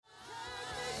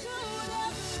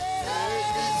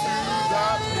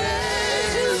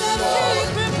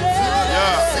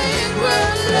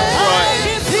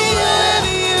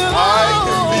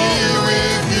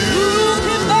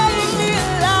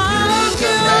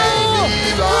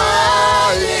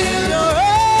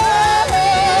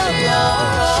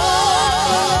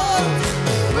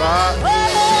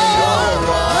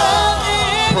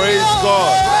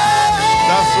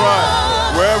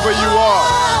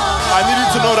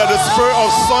to know that the spirit of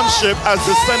sonship has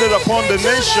descended upon the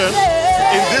nation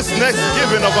in this next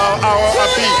giving of our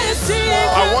Abi.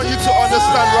 I want you to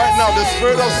understand right now, the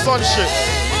spirit of sonship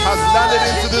has landed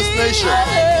into this nation.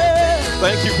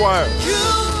 Thank you, choir.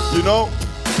 You know,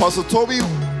 Pastor Toby,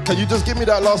 can you just give me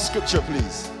that last scripture,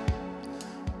 please?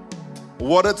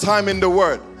 What a time in the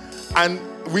word. And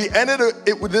we ended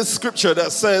it with this scripture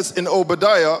that says in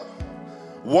Obadiah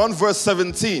 1 verse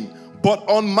 17, but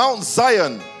on Mount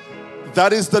Zion,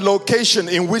 that is the location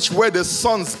in which where the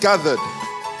sons gathered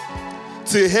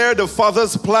to hear the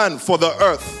Father's plan for the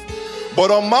earth.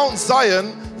 But on Mount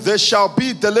Zion, there shall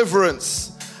be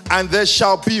deliverance and there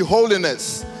shall be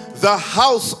holiness. The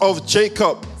house of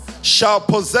Jacob shall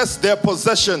possess their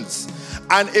possessions.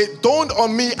 And it dawned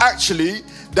on me actually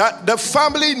that the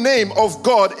family name of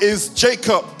God is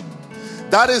Jacob.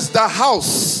 That is the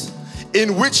house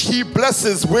in which he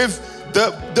blesses with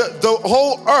the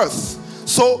whole earth.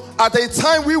 So at a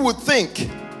time we would think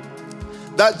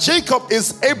that Jacob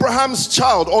is Abraham's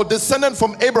child or descendant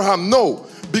from Abraham. No,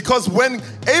 because when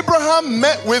Abraham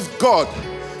met with God,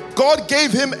 God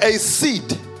gave him a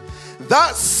seed.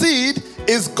 That seed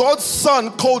is God's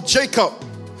son called Jacob.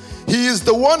 He is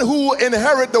the one who will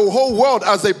inherit the whole world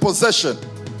as a possession.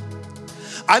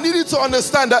 I need you to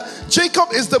understand that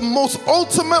Jacob is the most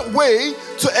ultimate way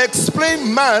to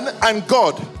explain man and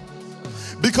God.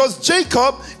 Because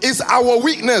Jacob is our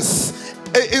weakness.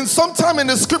 In some time in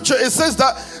the scripture, it says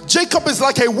that Jacob is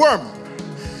like a worm.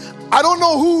 I don't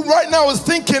know who right now is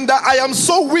thinking that I am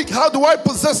so weak. How do I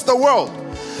possess the world?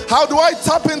 How do I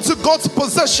tap into God's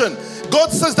possession?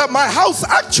 God says that my house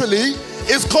actually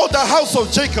is called the house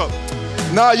of Jacob.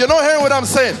 Now, you're not hearing what I'm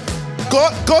saying.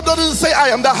 God doesn't say I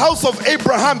am the house of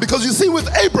Abraham, because you see with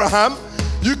Abraham,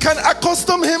 you can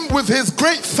accustom him with his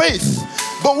great faith.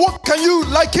 But what can you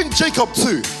liken Jacob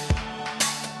to?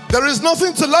 There is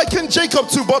nothing to liken Jacob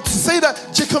to but to say that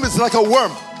Jacob is like a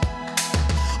worm.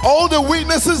 All the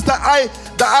weaknesses that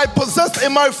I possessed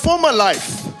in my former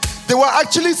life, they were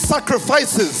actually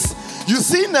sacrifices. You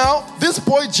see now, this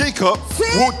boy Jacob...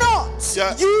 Fear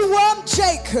not, you worm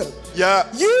Jacob. Yeah.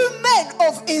 You men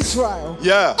of Israel.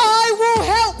 Yeah. I will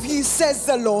help you, says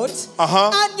the Lord.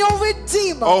 And your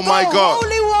Redeemer. Oh my God. The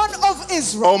Holy One of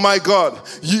Israel. Oh my God.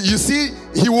 You see,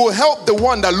 he will help the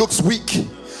one that looks weak.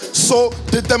 So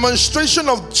the demonstration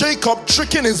of Jacob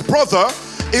tricking his brother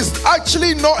is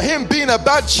actually not him being a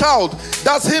bad child.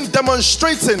 That's him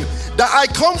demonstrating that I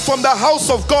come from the house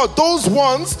of God. Those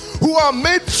ones who are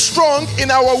made strong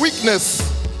in our weakness.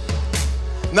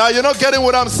 Now you're not getting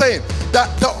what I'm saying.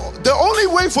 That the only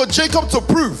way for Jacob to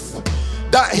prove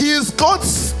that he is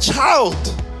God's child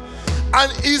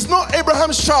and he's not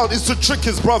Abraham's child is to trick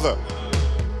his brother.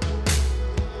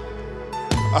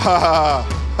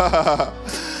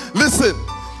 Listen,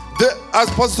 as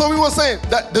Pastor Toby was saying,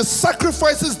 that the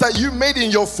sacrifices that you made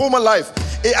in your former life,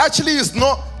 it actually is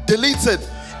not deleted.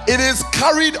 It is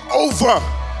carried over.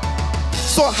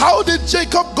 So how did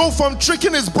Jacob go from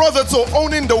tricking his brother to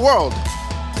owning the world?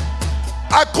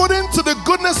 According to the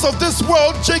goodness of this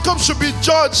world, Jacob should be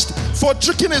judged for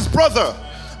tricking his brother.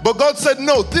 But God said,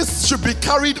 no, this should be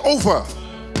carried over.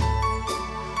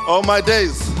 Oh my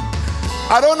days.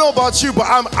 I don't know about you, but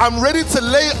I'm ready to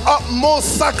lay up more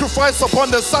sacrifice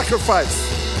upon the sacrifice.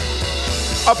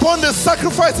 Upon the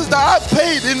sacrifices that I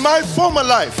paid in my former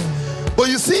life. But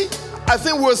you see, I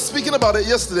think we were speaking about it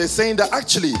yesterday, saying that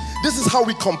actually, this is how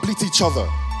we complete each other.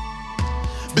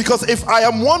 Because if I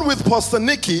am one with Pastor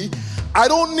Nikki, I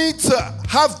don't need to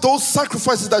have those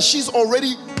sacrifices that she's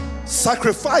already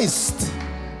sacrificed.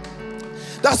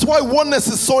 That's why oneness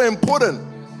is so important.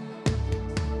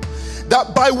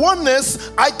 That by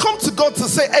oneness, I come to God to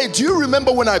say, hey, do you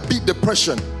remember when I beat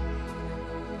depression?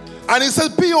 And he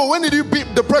said, P.O., when did you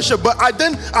beat depression? But I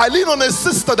lean on a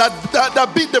sister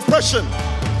that beat depression.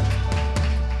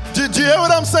 Do you hear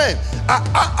what I'm saying?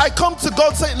 I come to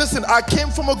God saying, listen, I came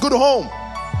from a good home.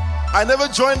 I never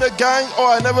joined a gang or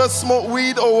I never smoked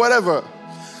weed or whatever.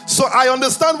 So I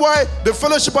understand why the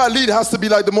fellowship I lead has to be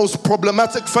like the most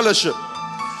problematic fellowship.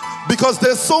 Because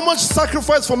there's so much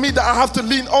sacrifice for me that I have to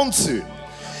lean onto.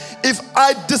 If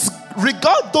I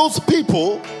disregard those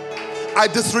people, I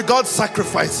disregard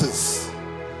sacrifices.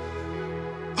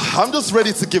 I'm just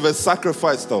ready to give a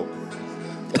sacrifice though.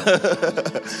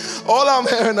 All I'm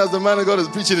hearing as the man of God is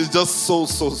preaching is just so.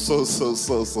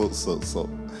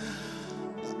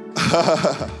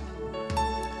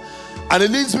 And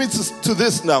it leads me to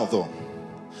this now though,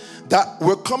 that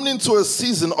we're coming into a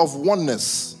season of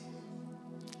oneness.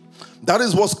 That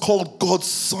is what's called God's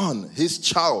son, his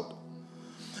child.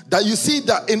 That you see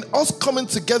that in us coming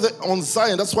together on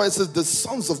Zion, that's why it says the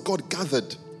sons of God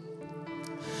gathered.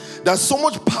 That so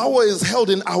much power is held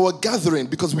in our gathering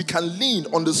because we can lean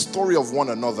on the story of one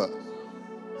another.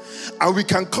 And we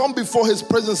can come before his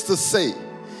presence to say,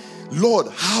 Lord,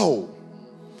 how?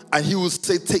 And he will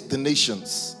say, take the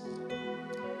nations.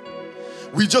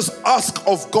 We just ask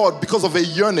of God because of a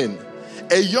yearning.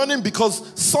 A yearning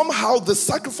because somehow the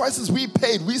sacrifices we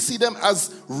paid, we see them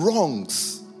as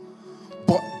wrongs.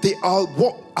 But they are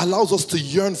what allows us to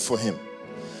yearn for him.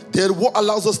 They're what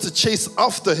allows us to chase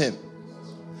after him.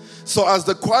 So as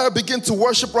the choir begin to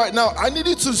worship right now, I need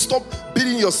you to stop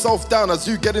beating yourself down as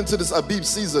you get into this Abib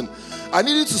season. I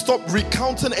need you to stop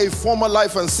recounting a former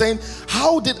life and saying,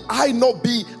 how did I not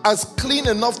be as clean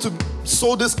enough to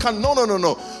sow this can? No.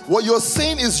 What you're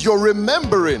saying is you're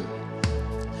remembering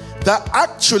that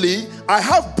actually I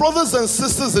have brothers and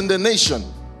sisters in the nation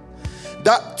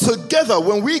that together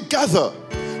when we gather,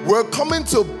 we're coming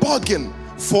to bargain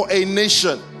for a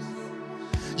nation.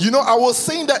 You know, I was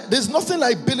saying that there's nothing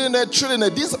like billionaire,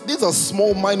 trillionaire. These are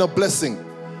small, minor blessings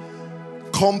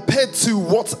compared to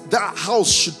what that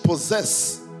house should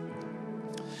possess.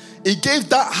 It gave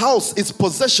that house its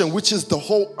possession, which is the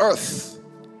whole earth.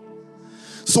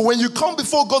 So when you come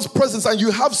before God's presence and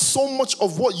you have so much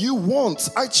of what you want,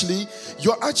 actually,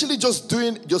 you're actually just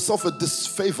doing yourself a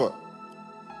disfavor.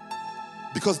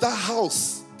 Because that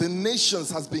house, the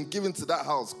nations has been given to that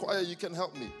house. Choir, you can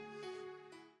help me.